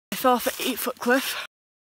fell off an 8-foot cliff.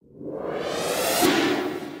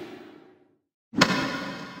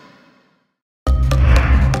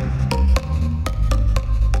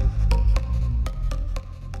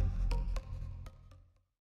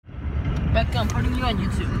 Becca, I'm putting you on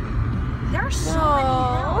YouTube. There are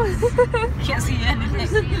so many. Can't see anything.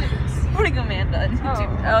 I'm putting Amanda on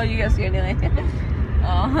YouTube. Oh, you guys see anything? We're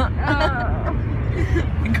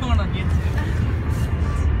going on YouTube.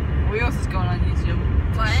 Wheels is going on YouTube.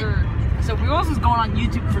 What? For sure. So Wheels is going on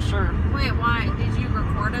YouTube for sure. Wait, why? Did you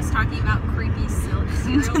record us talking about creepy serial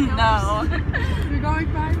killers? No. We're going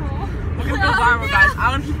viral. We're gonna go viral, guys. I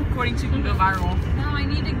want to keep recording so we can go viral. No, I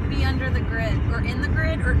need to be under the grid. Or in the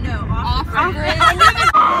grid, or no, off the grid.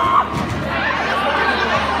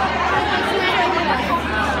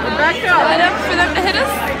 Rebecca! Line up for them to hit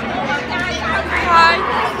us? Hi.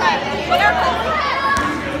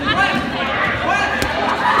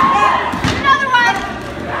 Another one!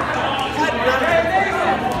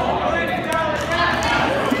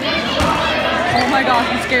 Oh my gosh,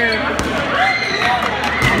 I'm scared.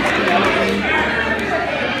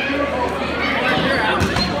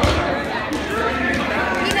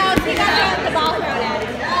 He got the ball thrown at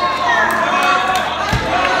him.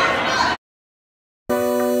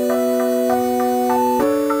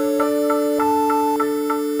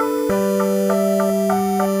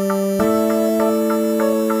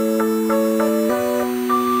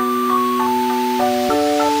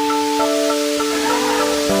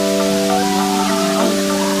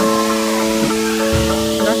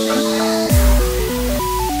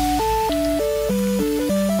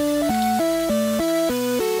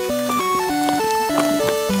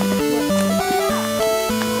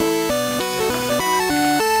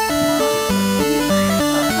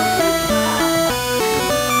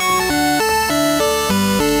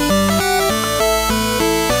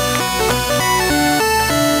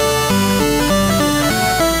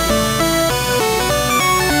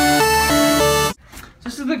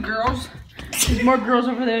 The girls. There's more girls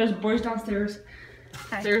over there. There's boys downstairs.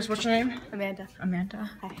 Hi. There's what's your name? Amanda. Amanda.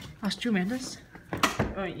 Hi. That's two Amandas.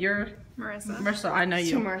 Oh, you're Marissa. Marissa. I know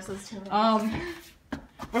you. Two Marissas, too.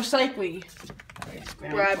 Recycling.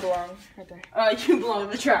 Where I belong, right there. You belong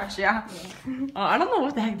in the trash. Yeah. I don't know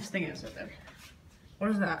what the heck this thing is right there.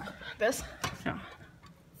 What is that? This? Yeah.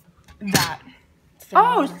 That.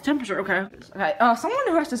 Oh, it's the temperature. Okay. Okay. Someone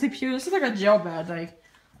who has to sleep here. This is like a jail bed. Like.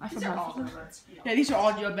 I forgot. Yeah, these are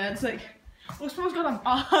all jail beds. Like, well, someone's got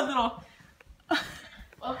a little.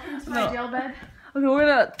 Welcome to my jail bed. Okay, we're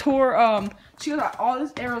gonna tour. She got all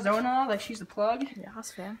this Arizona. Like, she's the plug. Yeah,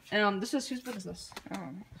 that's fair. And this is what is this? I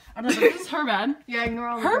don't know. This is her bed. Yeah, ignore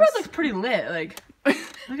all the Her bed looks pretty lit. Like, look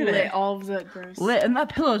at lit. it. All of the gross. Lit, and that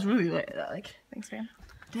pillow is really lit. Like, Thanks, man.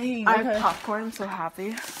 dang. I have popcorn. I'm so happy.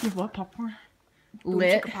 You have what popcorn?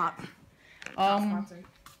 Lit. Lit. Pop.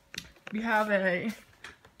 We have a.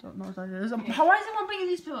 Don't know what that is. Why is everyone bringing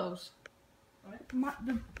these pillows?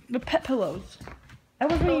 The pet pillows.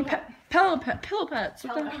 Everyone's bringing pillow pets.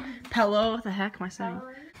 What the pillow? What the heck am I saying?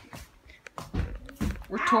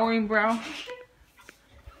 We're touring, bro.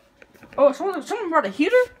 Oh, someone brought a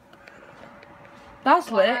heater? That's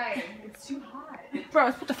lit. Why? It's too hot. Bro,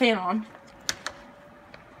 let's put the fan on.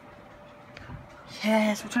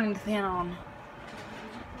 Yes, we're turning the fan on.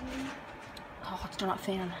 Oh, let's turn that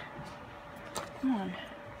fan. Come on.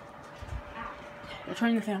 We're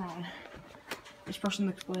turning the fan on. This person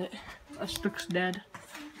looks lit. This looks dead.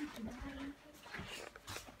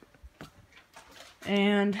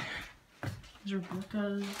 And there's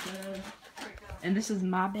Rebecca's bed. And this is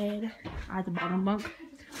my bed. I had the bottom bunk.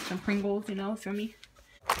 Some Pringles, you know, feel me?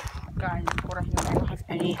 Guys, what I don't have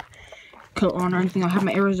any coat on or anything. I have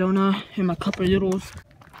my Arizona and my cup of noodles.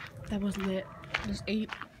 That was lit. Just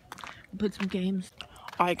ate. Played some games.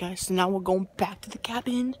 Alright guys, so now we're going back to the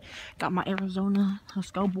cabin. Got my Arizona.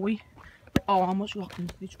 Let's go, boy. Oh, I almost walked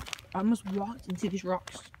into these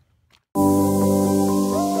rocks.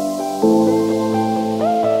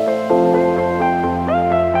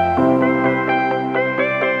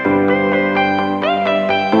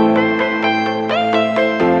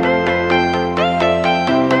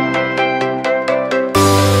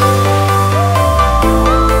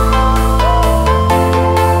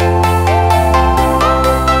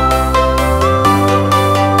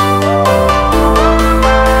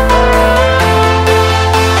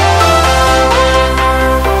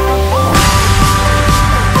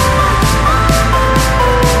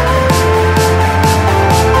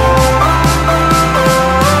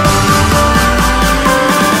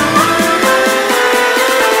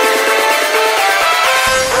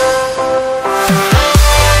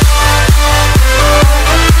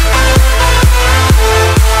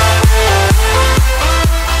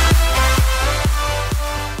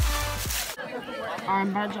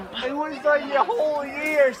 was like a whole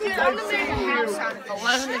year since I've seen you.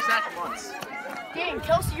 11 exact months. Dang,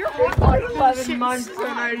 Kelsey, you're It's like 11 months since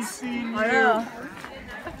I've seen you. I know.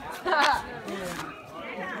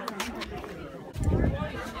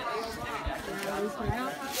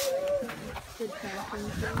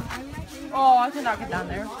 Oh, I cannot get down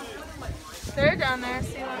there. They're down there.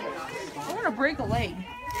 See, like, I'm gonna break a leg.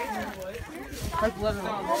 Like literally.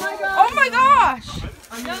 oh my god. Oh my gosh!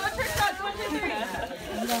 No, trick shot, 1, 2, 3.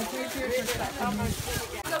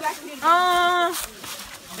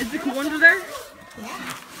 Is the cool under there?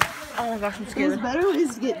 Oh my gosh, I'm scared. There's better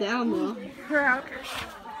ways to get down though.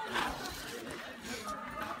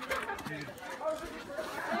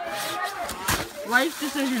 Life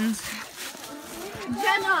decisions.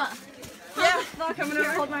 Jenna. Yeah. Look, I'm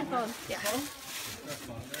gonna hold my phone. Yeah.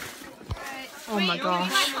 Oh my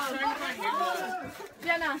gosh.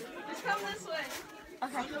 Jenna, just come this way.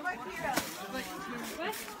 Okay.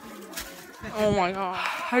 Oh my god.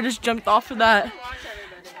 I just jumped off of that.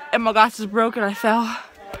 And my glasses broke and I fell.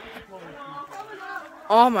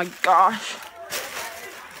 Oh my gosh.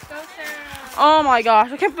 Oh my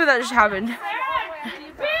gosh. I can't believe that just happened.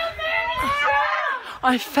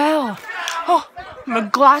 I fell. Oh, my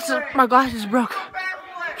glasses broke.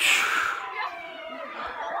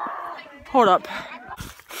 Hold up.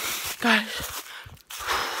 Guys.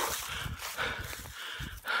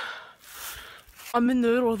 I'm in the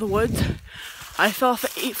middle of the woods. I fell off an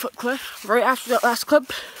 8-foot cliff right after that last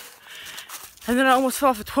clip. And then I almost fell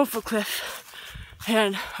off a 12-foot cliff.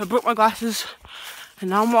 And I broke my glasses. And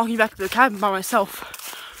now I'm walking back to the cabin by myself.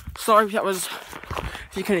 Sorry if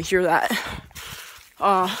you couldn't hear that.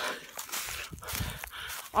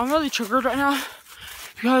 I'm really triggered right now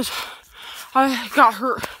because I got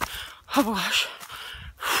hurt. Oh gosh.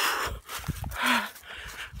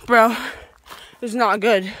 Bro, it's not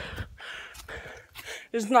good.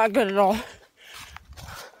 It's not good at all.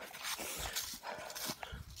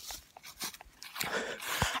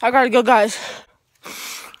 I gotta go, guys.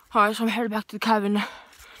 Alright, so I'm headed back to the cabin.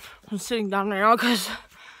 I'm sitting down right now because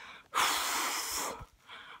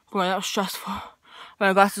boy, that was stressful.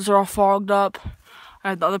 My glasses are all fogged up. I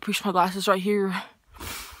have the other piece of my glasses right here.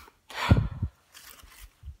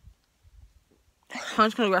 I'm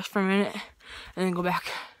just gonna rest for a minute and then go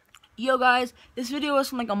back. Yo guys, this video was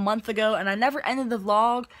from like a month ago and I never ended the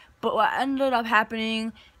vlog, but what ended up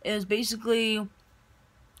happening is basically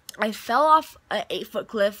I fell off an 8-foot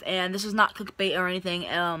cliff, and this is not clickbait or anything.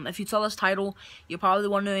 If you saw this title, you're probably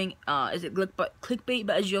wondering, is it clickbait?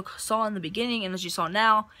 But as you saw in the beginning and as you saw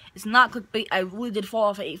now, it's not clickbait. I really did fall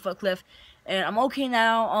off an 8-foot cliff, and I'm okay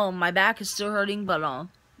now. My back is still hurting, but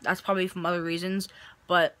that's probably from other reasons.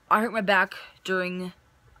 But I hurt my back during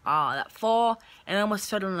that fall, and I almost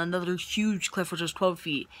fell on another huge cliff, which was 12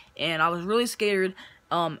 feet, and I was really scared.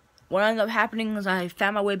 What ended up happening is I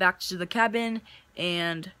found my way back to the cabin,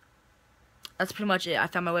 and that's pretty much it. I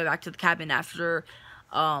found my way back to the cabin after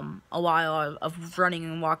a while of running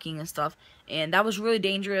and walking and stuff, and that was really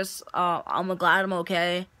dangerous. I'm glad I'm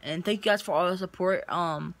okay, and thank you guys for all the support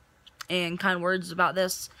and kind words about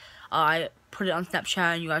this. I put it on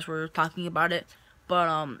Snapchat and you guys were talking about it,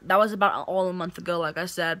 but that was about all a month ago, like I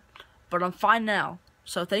said, but I'm fine now.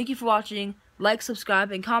 So thank you for watching. Like,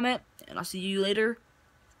 subscribe, and comment, and I'll see you later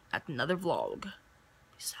at another vlog.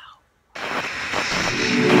 Peace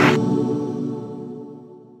out.